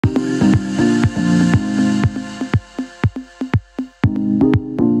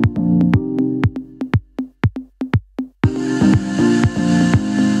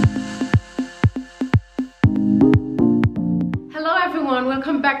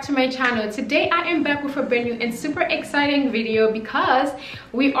back to my channel. Today I am back with a brand new and super exciting video because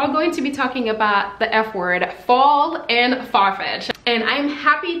we are going to be talking about the F word, fall and Farfetch. And I'm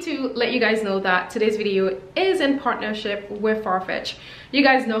happy to let you guys know that today's video is in partnership with Farfetch. You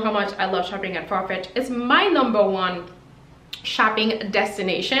guys know how much I love shopping at Farfetch. It's my #1 shopping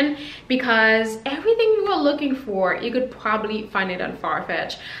destination because everything you are looking for, you could probably find it on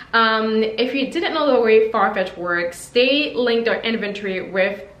Farfetch. If you didn't know the way Farfetch works, they link their inventory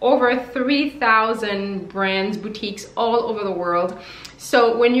with over 3,000 brands, boutiques all over the world.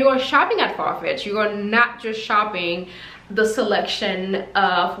 So when you are shopping at Farfetch, you are not just shopping the selection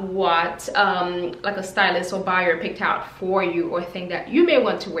of what like a stylist or buyer picked out for you or thing that you may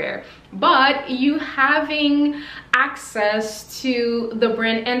want to wear, but you having access to the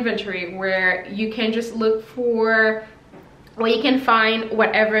brand inventory where you can just look for, or you can find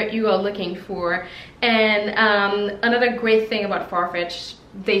whatever you are looking for. And another great thing about Farfetch,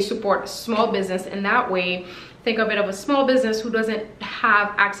 they support small business in that way. Think of it of a small business who doesn't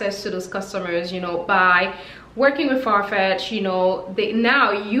have access to those customers, you know, by working with Farfetch, you know,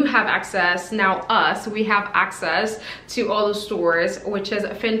 now you have access, now we have access to all the stores, which is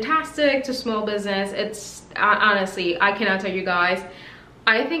fantastic to small business. It's honestly, I cannot tell you guys,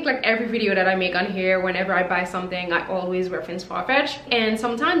 I think like every video that I make on here, whenever I buy something, I always reference Farfetch. And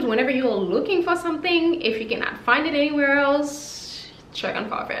sometimes whenever you're looking for something, if you cannot find it anywhere else, check on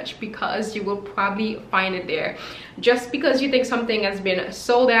Farfetch because you will probably find it there. Just because you think something has been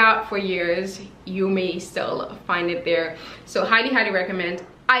sold out for years, you may still find it there. So highly recommend.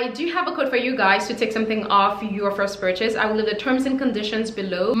 I do have a code for you guys to take something off your first purchase. I will leave the terms and conditions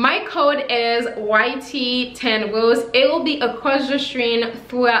below. My code is YT10ROSE. It will be across the screen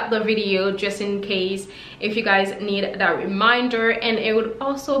throughout the video just in case if you guys need that reminder, and it would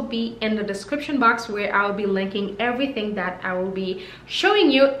also be in the description box where I'll be linking everything that I will be showing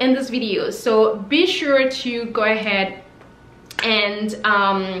you in this video. So be sure to go ahead and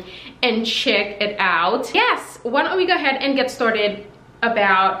check it out. Yes, why don't we go ahead and get started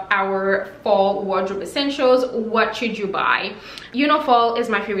about our fall wardrobe essentials. What should you buy? You know, fall is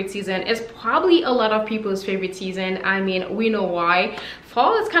my favorite season. It's probably a lot of people's favorite season. I mean, we know why.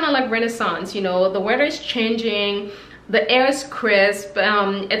 Fall is kind of like Renaissance, you know, the weather is changing, the air is crisp.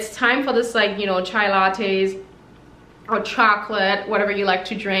 It's time for this, like, you know, chai lattes or chocolate, whatever you like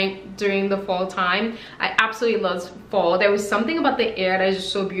to drink during the fall time. I absolutely love fall. There was something about the air that is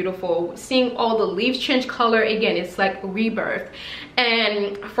just so beautiful. Seeing all the leaves change color again, it's like rebirth.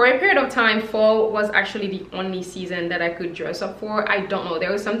 And for a period of time, fall was actually the only season that I could dress up for. I don't know,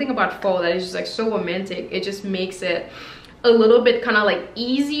 there was something about fall that is just like so romantic. It just makes it a little bit kind of like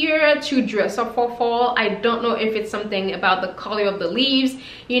easier to dress up for fall. I don't know if it's something about the color of the leaves,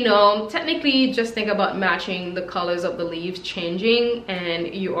 you know, technically just think about matching the colors of the leaves changing and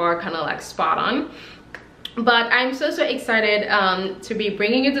you are kind of like spot on. But I'm so excited to be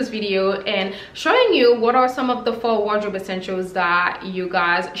bringing you this video and showing you what are some of the fall wardrobe essentials that you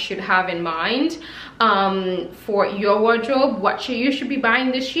guys should have in mind for your wardrobe. What you should be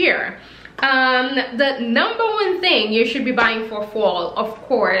buying this year. The #1 thing you should be buying for fall, of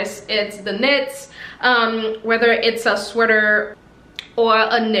course, it's the knits, whether it's a sweater or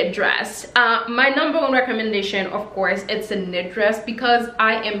a knit dress. My #1 recommendation, of course, it's a knit dress because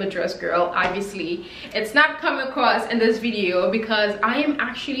I am a dress girl. Obviously it's not coming across in this video because I am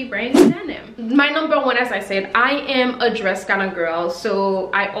actually wearing denim. My #1, as I said, I am a dress kind of girl,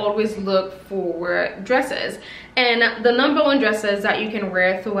 so I always look for dresses. And the #1 dresses that you can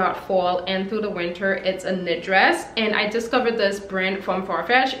wear throughout fall and through the winter, it's a knit dress. And I discovered this brand from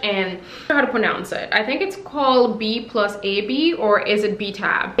Farfetch, and I don't know how to pronounce it. I think it's called B+AB, or is it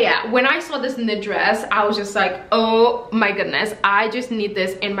B-Tab? Yeah, when I saw this knit dress, I was just like, oh my goodness, I just need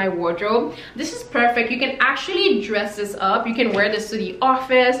this in my wardrobe. This is perfect. You can actually dress this up. You can wear this to the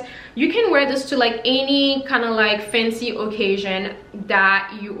office. You can wear this to like any kind of like fancy occasion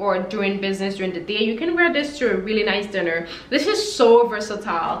that you are doing business during the day. You can wear this to a really nice dinner. This is so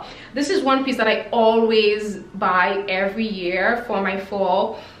versatile. This is one piece that I always buy every year for my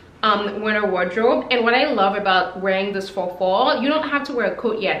fall winter wardrobe. And what I love about wearing this for fall, you don't have to wear a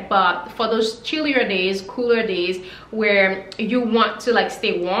coat yet, but for those chillier days, cooler days where you want to like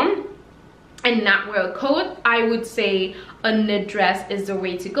stay warm and not wear a coat, I would say a knit dress is the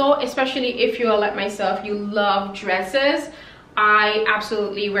way to go, especially if you're like myself, you love dresses. I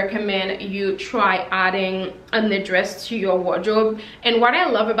absolutely recommend you try adding a knit dress to your wardrobe. And what I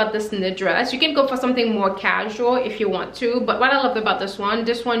love about this knit dress, you can go for something more casual if you want to, but what I love about this one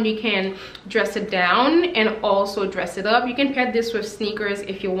you can dress it down and also dress it up. You can pair this with sneakers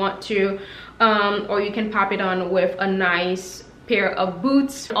if you want to, or you can pop it on with a nice pair of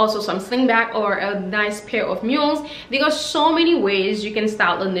boots, also some slingback or a nice pair of mules. There are so many ways you can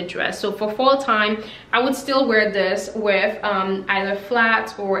style a knit dress. So for fall time, I would still wear this with either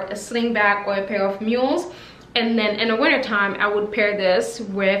flats or a slingback or a pair of mules. And then in the winter time, I would pair this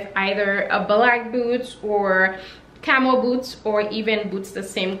with either a black boots or camo boots, or even boots the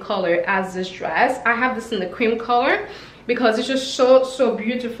same color as this dress. I have this in the cream color because it's just so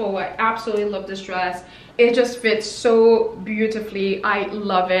beautiful. I absolutely love this dress. It just fits so beautifully. I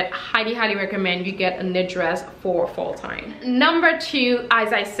love it. Highly recommend you get a knit dress for fall time. Number 2,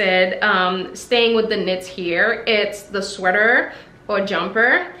 as I said, staying with the knits here, it's the sweater or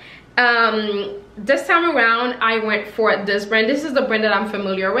jumper. This time around, I went for this brand. This is the brand that I'm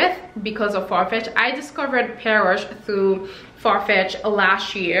familiar with because of Farfetch. I discovered Paris through Farfetch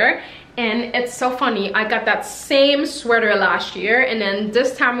last year, and it's so funny. I got that same sweater last year, and then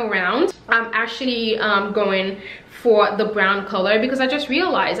this time around, I'm actually going for the brown color because I just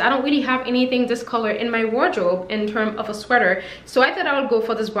realized I don't really have anything this color in my wardrobe in terms of a sweater. So I thought I would go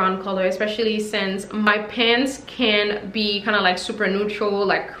for this brown color, especially since my pants can be kind of like super neutral,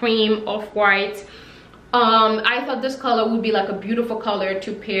 like cream, off-white. I thought this color would be like a beautiful color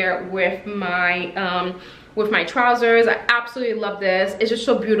to pair with my trousers. I absolutely love this. It's just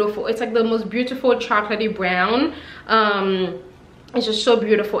so beautiful. It's like the most beautiful chocolatey brown. It's just so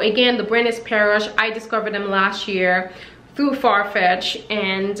beautiful. Again, the brand is Paris. I discovered them last year through Farfetch,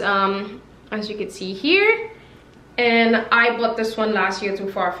 and as you can see here, and I bought this one last year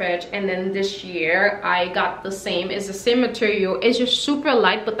through Farfetch, and then this year I got the same. It's the same material. It's just super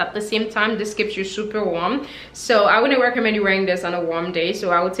light, but at the same time this keeps you super warm. So I wouldn't recommend you wearing this on a warm day.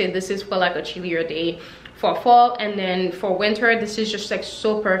 So I would say this is for like a chillier day for fall. And then for winter, this is just like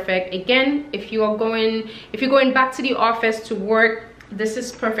so perfect. Again, if you're going back to the office to work, this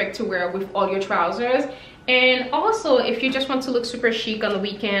is perfect to wear with all your trousers. And also, if you just want to look super chic on the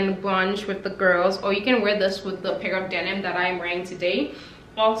weekend, brunch with the girls, or you can wear this with the pair of denim that I'm wearing today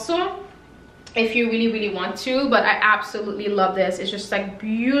also, if you really want to. But I absolutely love this. It's just like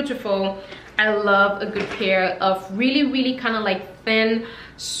beautiful. I love a good pair of really kind of like thin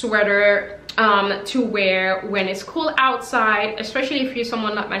sweater to wear when it's cool outside, especially if you're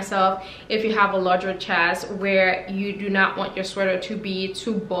someone like myself, if you have a larger chest where you do not want your sweater to be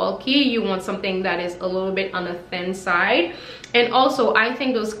too bulky. You want something that is a little bit on the thin side. And also, I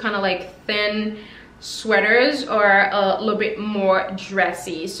think those kind of like thin sweaters are a little bit more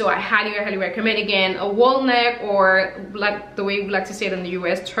dressy. So I highly recommend, again, a wall neck, or like the way we like to say it in the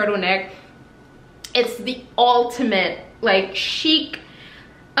US, turtleneck. It's the ultimate like chic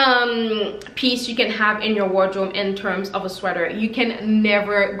piece you can have in your wardrobe in terms of a sweater. You can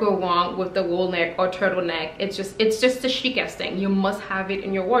never go wrong with the wool neck or turtleneck. It's just the chicest thing. You must have it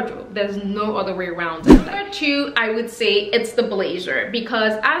in your wardrobe. There's no other way around it. Number 2, I would say it's the blazer,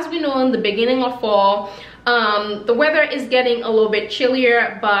 because as we know, in the beginning of fall, the weather is getting a little bit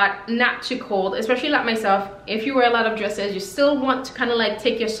chillier but not too cold, especially like myself. If you wear a lot of dresses, you still want to kind of like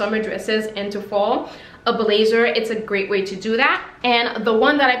take your summer dresses into fall. A blazer, it's a great way to do that. And the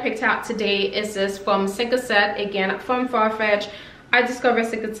one that I picked out today is this from Cinq Set, again from Farfetch. I discovered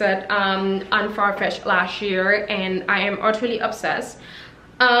Cinq Set on Farfetch last year, and I am utterly obsessed.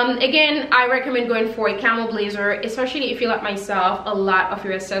 Again, I recommend going for a camel blazer, especially if you like myself, a lot of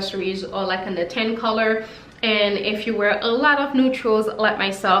your accessories are like in the tan color. And if you wear a lot of neutrals like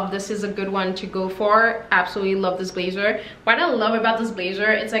myself, this is a good one to go for. Absolutely love this blazer. What I love about this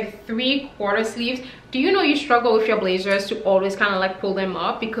blazer, it's like 3/4 sleeves. Do you know you struggle with your blazers to always kind of like pull them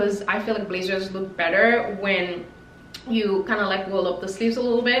up? Because I feel like blazers look better when you kind of like roll up the sleeves a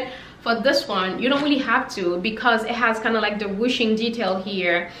little bit. For this one, you don't really have to, because it has kind of like the whooshing detail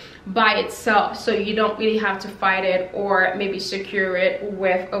here by itself, so you don't really have to fight it or maybe secure it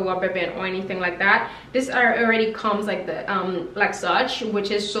with a rubber band or anything like that. This already comes like the like such,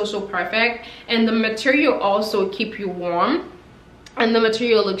 which is so perfect. And the material also keep you warm, and the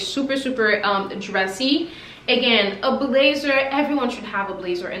material looks super dressy. Again, a blazer, everyone should have a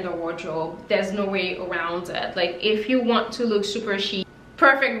blazer in their wardrobe. There's no way around it. Like, if you want to look super chic,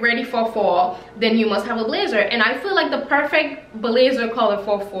 perfect, ready for fall, then you must have a blazer. And I feel like the perfect blazer color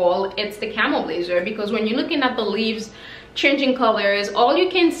for fall, it's the camel blazer, because when you're looking at the leaves changing colors, all you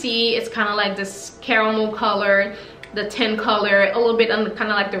can see is kind of like this caramel color, the tan color, a little bit on the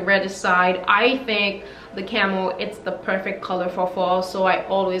kind of like the reddish side. I think the camel, it's the perfect color for fall, so I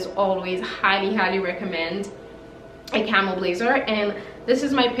always highly recommend a camel blazer. And This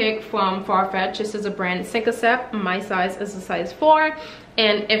is my pick from Farfetch. This is a brand Sync-A-Step. My size is a size 4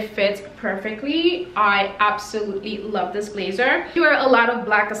 and it fits perfectly. I absolutely love this blazer. Here are a lot of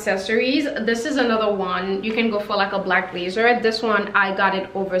black accessories. This is another one. You can go for like a black blazer. This one I got it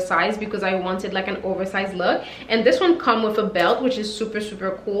oversized because I wanted like an oversized look, and this one come with a belt, which is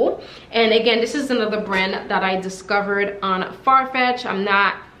super cool. And again, this is another brand that I discovered on Farfetch. I'm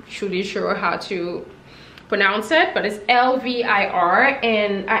not truly sure how to pronounce it, but it's LVIR,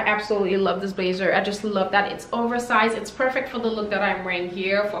 and I absolutely love this blazer. I just love that it's oversized. It's perfect for the look that I'm wearing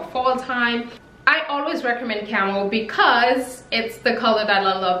here for fall time. I always recommend camo because it's the color that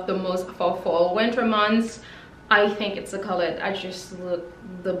I love the most for fall winter months. I think it's the color I just look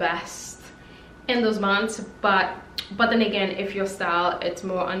the best in those months. But then again, if your style it's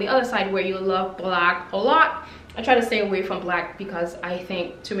more on the other side where you love black a lot, I try to stay away from black because I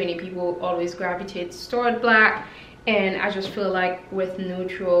think too many people always gravitate toward black, and I just feel like with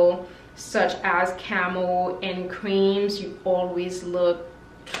neutral such as camo and creams, you always look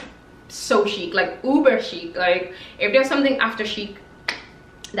so chic, like uber chic. Like if there's something after chic,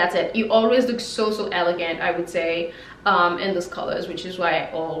 that's it. You always look so elegant, I would say, in those colors, which is why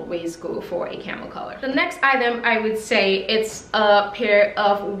I always go for a camel color. The next item, I would say it's a pair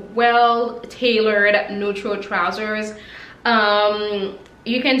of well-tailored neutral trousers.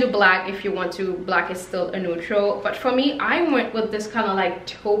 You can do black if you want to. Black is still a neutral, but for me, I went with this kind of like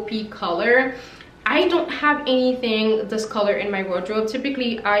taupey color. I don't have anything this color in my wardrobe.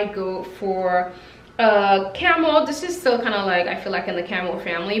 Typically I go for camel. This is still kind of like, I feel like in the camel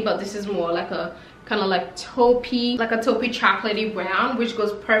family, but this is more like a kind of like taupey, like a taupey chocolatey brown, which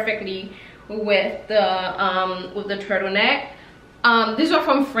goes perfectly with the turtleneck. These are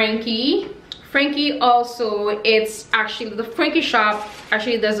from Frankie also. It's actually the Frankie shop.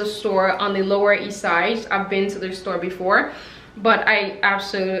 Actually, there's a store on the Lower East Side. I've been to their store before, but I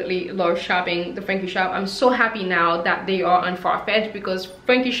absolutely love shopping the Frankie shop. I'm so happy now that they are on Farfetch because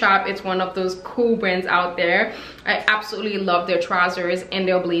Frankie shop, it's one of those cool brands out there. I absolutely love their trousers and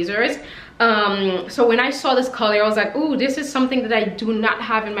their blazers. So when I saw this color, I was like, ooh, this is something that I do not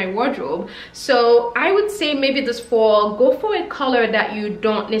have in my wardrobe. So I would say maybe this fall, go for a color that you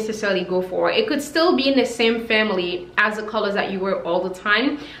don't necessarily go for. It could still be in the same family as the colors that you wear all the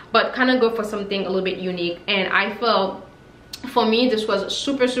time, but kind of go for something a little bit unique. And I felt, for me, this was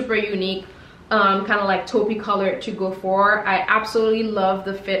super unique, kind of like taupey color to go for. I absolutely love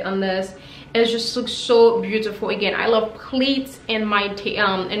the fit on this. It just looks so beautiful. Again, I love pleats in my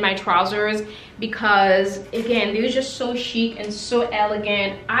trousers because again, they're just so chic and so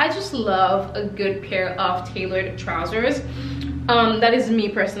elegant. I just love a good pair of tailored trousers. That is me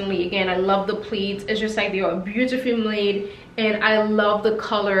personally. Again, I love the pleats. It's just like they are beautifully made, and I love the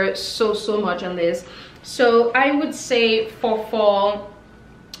color so much on this. So I would say for fall,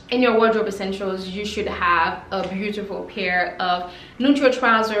 in your wardrobe essentials, you should have a beautiful pair of neutral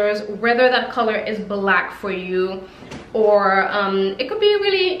trousers, whether that color is black for you or it could be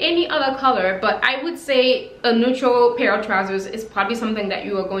really any other color. But I would say a neutral pair of trousers is probably something that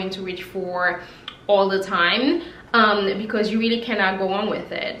you are going to reach for all the time, because you really cannot go on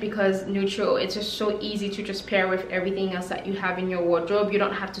with it, because neutral, it's just so easy to just pair with everything else that you have in your wardrobe. You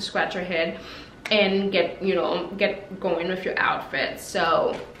don't have to scratch your head and get going with your outfit.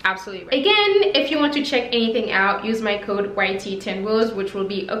 So absolutely right. Again, if you want to check anything out, use my code YT10Rose, which will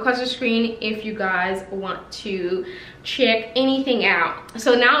be across the screen if you guys want to check anything out.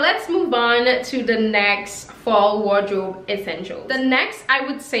 So now let's move on to the next fall wardrobe essentials. The next, I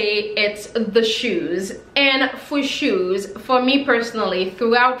would say, it's the shoes. And for shoes, for me personally,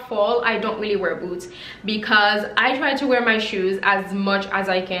 throughout fall, I don't really wear boots because I try to wear my shoes as much as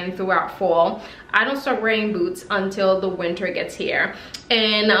I can throughout fall. I don't start wearing boots until the winter gets here.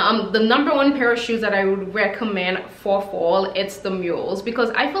 And the number one pair of shoes that I would recommend for fall, it's the mules,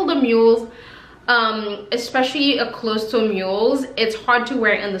 because I feel the mules, especially closed-toe mules, it's hard to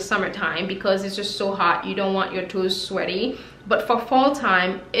wear in the summertime because it's just so hot. You don't want your toes sweaty. But for fall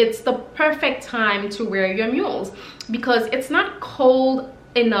time, it's the perfect time to wear your mules because it's not cold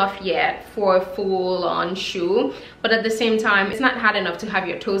enough yet for a full-on shoe, but at the same time, it's not hot enough to have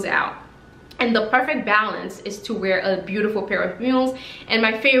your toes out. And the perfect balance is to wear a beautiful pair of mules. And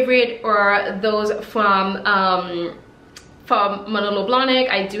my favorite are those from Manolo Blahnik.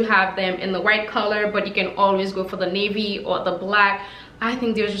 I do have them in the white color, but you can always go for the navy or the black. I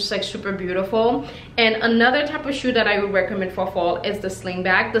think they're just like super beautiful. And another type of shoe that I would recommend for fall is the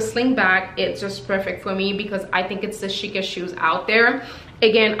slingback. The slingback, it's just perfect for me because I think it's the chicest shoes out there.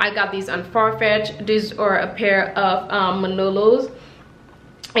 Again, I got these on Farfetch. These are a pair of Manolos.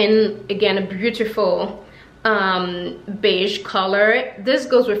 And again, a beautiful beige color. This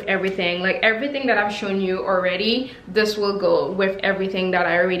goes with everything, like everything that I've shown you already. This will go with everything that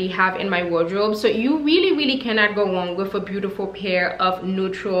I already have in my wardrobe. So you really cannot go wrong with a beautiful pair of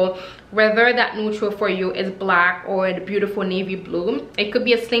neutral, whether that neutral for you is black or the beautiful navy blue. It could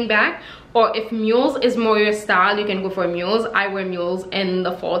be a slingback, or if mules is more your style, you can go for mules. I wear mules in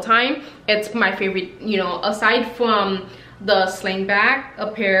the fall time. It's my favorite, you know, aside from the slingback,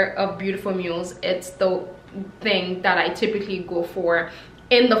 a pair of beautiful mules, it's the thing that I typically go for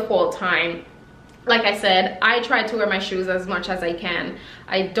in the fall time. Like I said, I try to wear my shoes as much as I can.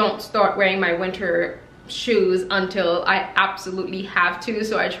 I don't start wearing my winter shoes until I absolutely have to,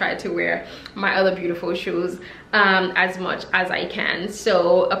 so I try to wear my other beautiful shoes as much as I can.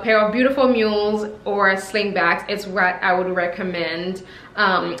 So a pair of beautiful mules or slingbacks is what I would recommend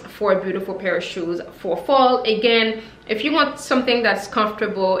for a beautiful pair of shoes for fall. Again, if you want something that's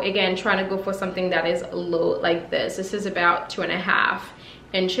comfortable, again, trying to go for something that is low like this. This is about 2.5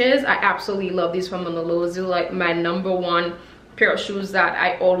 inches. I absolutely love these from Manolo. These are like my #1 pair of shoes that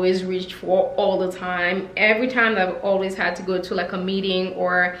I always reach for all the time. Every time that I've always had to go to like a meeting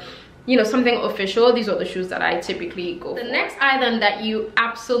or, you know, something official, these are the shoes that I typically go for. The next item that you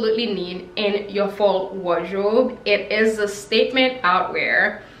absolutely need in your fall wardrobe, it is a statement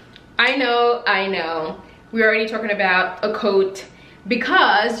outerwear. I know we're already talking about a coat,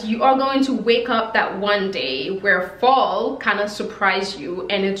 because you are going to wake up that one day where fall kind of surprise you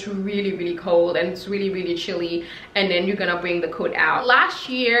and it's really cold and it's really chilly, and then you're gonna bring the coat out. Last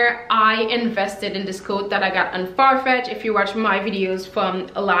year I invested in this coat that I got on Farfetch. If you watch my videos from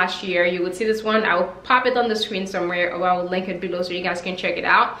last year, you would see this one. I'll pop it on the screen somewhere, or I'll link it below so you guys can check it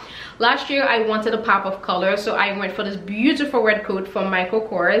out. Last year I wanted a pop of color, so I went for this beautiful red coat from Michael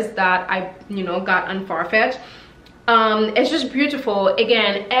Kors that I, you know, got on Farfetch. It's just beautiful.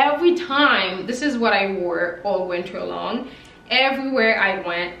 Again, every time, this is what I wore all winter long. Everywhere I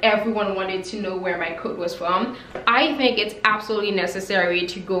went, everyone wanted to know where my coat was from. I think it's absolutely necessary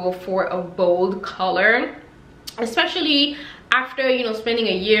to go for a bold color, especially after, you know, spending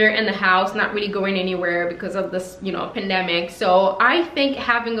a year in the house, not really going anywhere because of this, you know, pandemic. So I think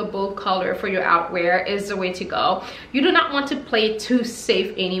having a bold color for your outwear is the way to go. You do not want to play too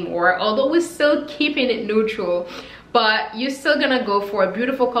safe anymore, although we're still keeping it neutral, but you're still gonna go for a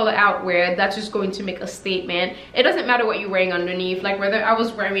beautiful color outwear that's just going to make a statement. It doesn't matter what you're wearing underneath. Like whether I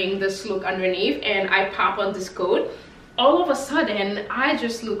was wearing this look underneath and I pop on this coat, all of a sudden I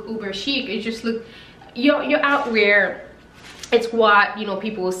just look uber chic. It just look, your outwear, it's what, you know,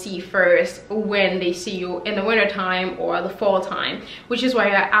 people will see first when they see you in the winter time or the fall time, which is why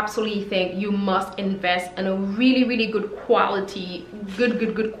I absolutely think you must invest in a really good quality,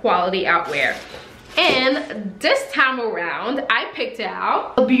 good quality outwear. And this time around I picked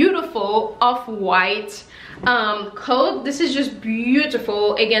out a beautiful off-white coat. This is just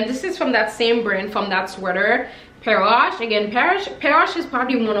beautiful. Again, this is from that same brand, from that sweater, Farfetch. Again, Farfetch is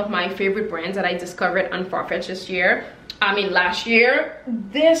probably one of my favorite brands that I discovered on Farfetch this year. I mean last year.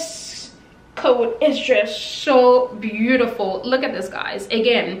 This coat is just so beautiful. Look at this, guys.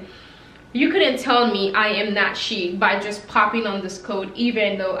 Again, you couldn't tell me I am not chic by just popping on this coat,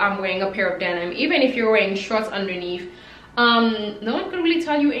 even though I'm wearing a pair of denim. Even if you're wearing shorts underneath, no one could really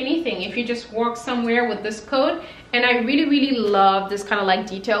tell you anything if you just walk somewhere with this coat. And I really love this kind of like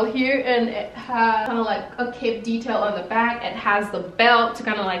detail here, and it has kind of like a cape detail on the back. It has the belt to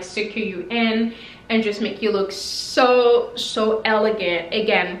kind of like secure you in and just make you look so elegant.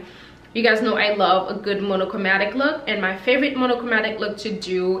 Again, you guys know I love a good monochromatic look, and my favorite monochromatic look to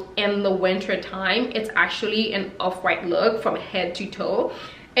do in the winter time, it's actually an off-white look from head to toe.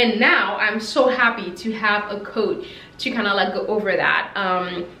 And now I'm so happy to have a coat to kind of like go over that.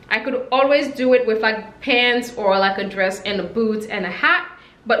 I could always do it with like pants or like a dress and a boots and a hat,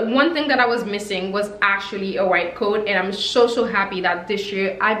 but one thing that I was missing was actually a white coat, and I'm so happy that this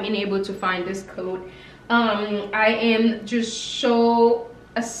year I've been able to find this coat. I am just so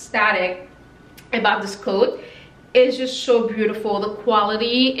ecstatic about this coat. It's just so beautiful. The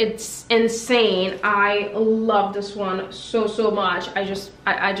quality, it's insane. I love this one so much. I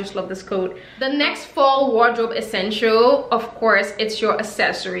just love this coat. The next fall wardrobe essential, of course, it's your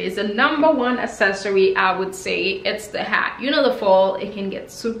accessories. The #1 accessory, I would say, it's the hat. You know, the fall, it can get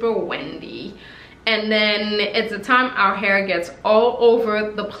super windy, and then it's the time our hair gets all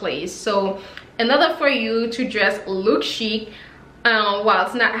over the place. So in order for you to just look chic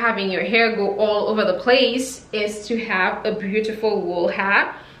whilst not having your hair go all over the place, is to have a beautiful wool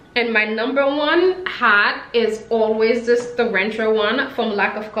hat. And my #1 hat is always the Rentra one from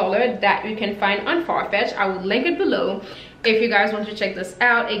Lack of Color that you can find on Farfetch. I will link it below. if you guys want to check this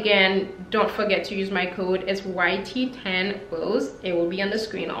out, again, don't forget to use my code. It's YT10ROSE. It will be on the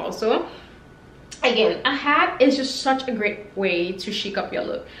screen also. Again, a hat is just such a great way to chic up your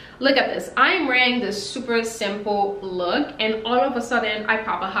look. Look at this. I am wearing this super simple look, and all of a sudden I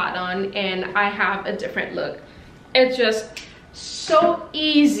pop a hat on and I have a different look. It's just so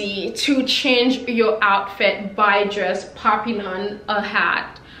easy to change your outfit by just popping on a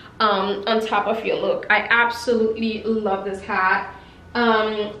hat on top of your look. I absolutely love this hat.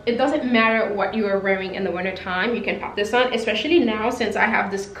 It doesn't matter what you are wearing in the winter time, you can pop this on, especially now since I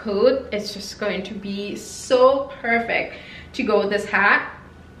have this coat. It's just going to be so perfect to go with this hat.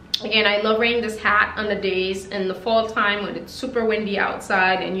 Again, I love wearing this hat on the days in the fall time when it's super windy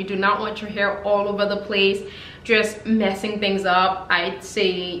outside and you do not want your hair all over the place, just messing things up. I'd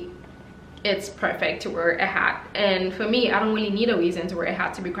say it's perfect to wear a hat. And for me, I don't really need a reason to wear a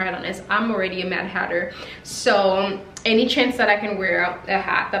hat, to be quite honest. I'm already a Mad Hatter, so any chance that I can wear a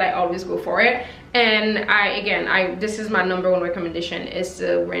hat, that I always go for it. And this is my #1 recommendation, is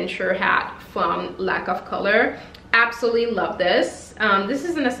the winter hat from Lack of Color. Absolutely love this. This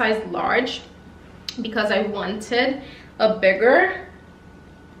is in a size large because I wanted a bigger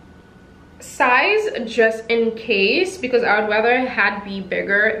size just in case, because I would rather a hat be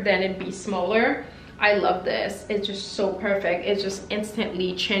bigger than it be smaller. I love this. It's just so perfect. It just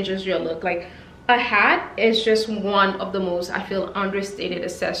instantly changes your look. Like, a hat is just one of the most, I feel, understated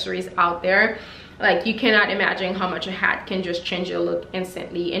accessories out there. Like, you cannot imagine how much a hat can just change your look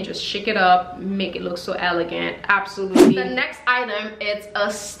instantly and just shake it up, make it look so elegant. Absolutely. The next item is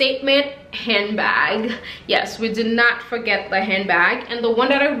a statement handbag. Yes, we did not forget the handbag, and the one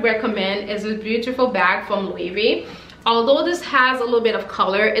that I recommend is a beautiful bag from Louis V. Although this has a little bit of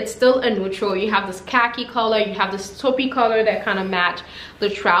color, it's still a neutral. You have this khaki color, you have this taupey color that kind of match the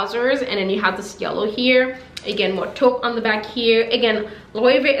trousers, and then you have this yellow here. Again, more taupe on the back here. Again,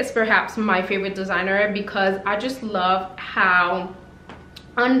 Louis V is perhaps my favorite designer because I just love how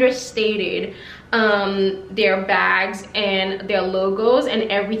understated their bags and their logos and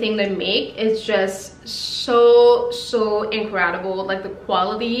everything they make is just so incredible. Like, the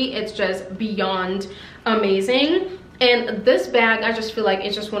quality, it's just beyond amazing. And this bag, I just feel like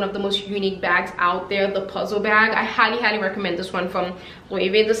it's just one of the most unique bags out there, the puzzle bag. I highly recommend this one from Louis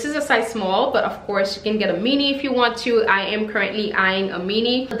V. This is a size small, but of course you can get a mini if you want to. I am currently eyeing a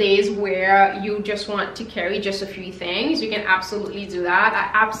mini. Days where you just want to carry just a few things, you can absolutely do that.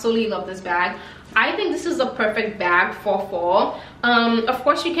 I absolutely love this bag. I think this is a perfect bag for fall. Of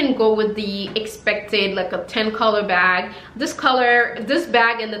course you can go with the expected, like a 10 color bag. This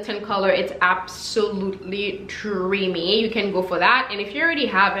bag in the 10 color, it's absolutely dreamy. You can go for that, and if you already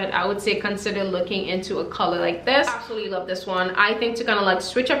have it, I would say consider looking into a color like this. Absolutely love this one. I think to kind of like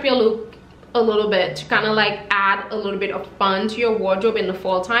switch up your look a little bit, to kind of like add a little bit of fun to your wardrobe in the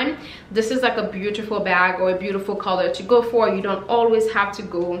fall time, this is like a beautiful bag or a beautiful color to go for. You don't always have to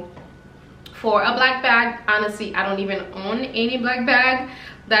go for a black bag. Honestly, I don't even own any black bag.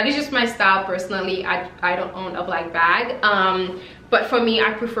 That is just my style personally. I don't own a black bag, but for me,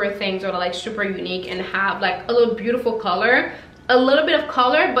 I prefer things that are like super unique and have like a little beautiful color, a little bit of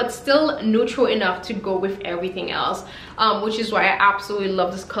color, but still neutral enough to go with everything else, which is why I absolutely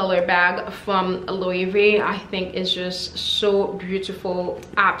love this color bag from Louis V. I think it's just so beautiful.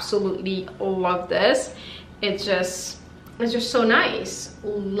 Absolutely love this. It's just so nice.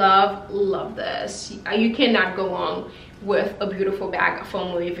 Love this. You cannot go wrong with a beautiful bag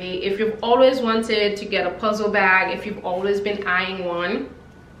from Louis V. If you've always wanted to get a puzzle bag, if you've always been eyeing one,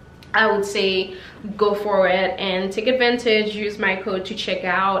 I would say go for it and take advantage. Use my code to check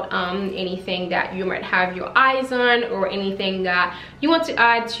out anything that you might have your eyes on, or anything that you want to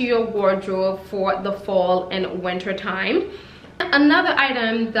add to your wardrobe for the fall and winter time. Another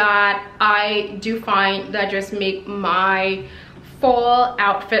item that I do find that just make my fall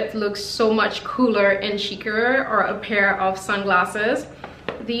outfit look so much cooler and chicer are a pair of sunglasses.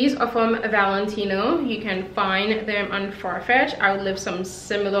 These are from Valentino. You can find them on Farfetch. I will leave some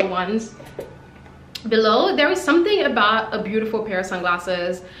similar ones below. There is something about a beautiful pair of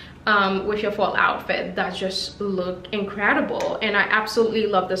sunglasses with your fall outfit that just look incredible, and I absolutely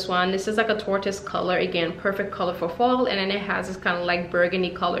love this one. This is like a tortoise color, again, perfect color for fall, and then it has this kind of like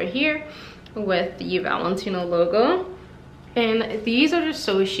burgundy color here with the Valentino logo, and these are just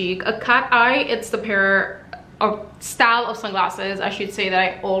so chic. A cat eye, it's the pair of style of sunglasses, I should say, that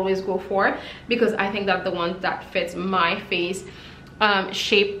I always go for, because I think that the one that fits my face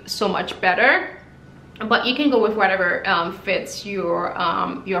shape so much better. but you can go with whatever fits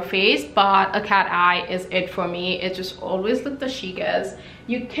your face. But a cat eye is it for me. It just always looked the chicest.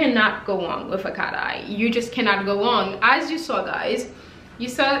 You cannot go wrong with a cat eye. You just cannot go wrong. As you saw, guys, you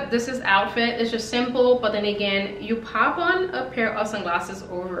saw this is outfit. It's just simple, but then again, you pop on a pair of sunglasses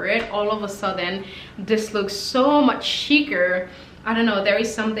over it, all of a sudden this looks so much chicer. I don't know, there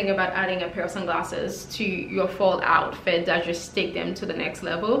is something about adding a pair of sunglasses to your fall outfit that just take them to the next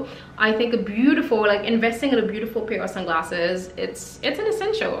level. I think a beautiful, like investing in a beautiful pair of sunglasses, it's an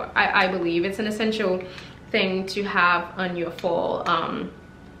essential. I believe it's an essential thing to have on your fall,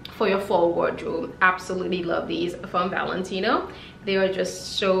 for your fall wardrobe. Absolutely love these from Valentino. They are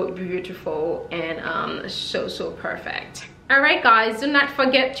just so beautiful and so perfect. Alright guys, do not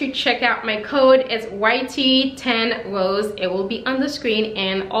forget to check out my code. It's YT10Rose. It will be on the screen,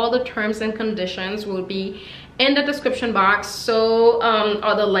 and all the terms and conditions will be in the description box. So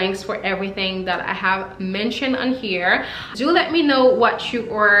are the links for everything that I have mentioned on here. Do let me know what you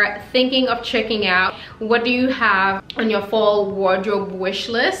are thinking of checking out. What do you have on your fall wardrobe wish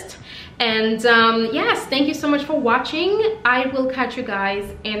list? And yes, thank you so much for watching. I will catch you guys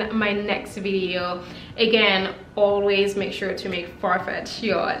in my next video. Again, always make sure to make Farfetch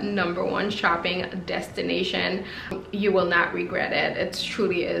your #1 shopping destination. You will not regret it. It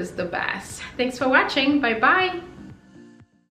truly is the best. Thanks for watching. Bye bye.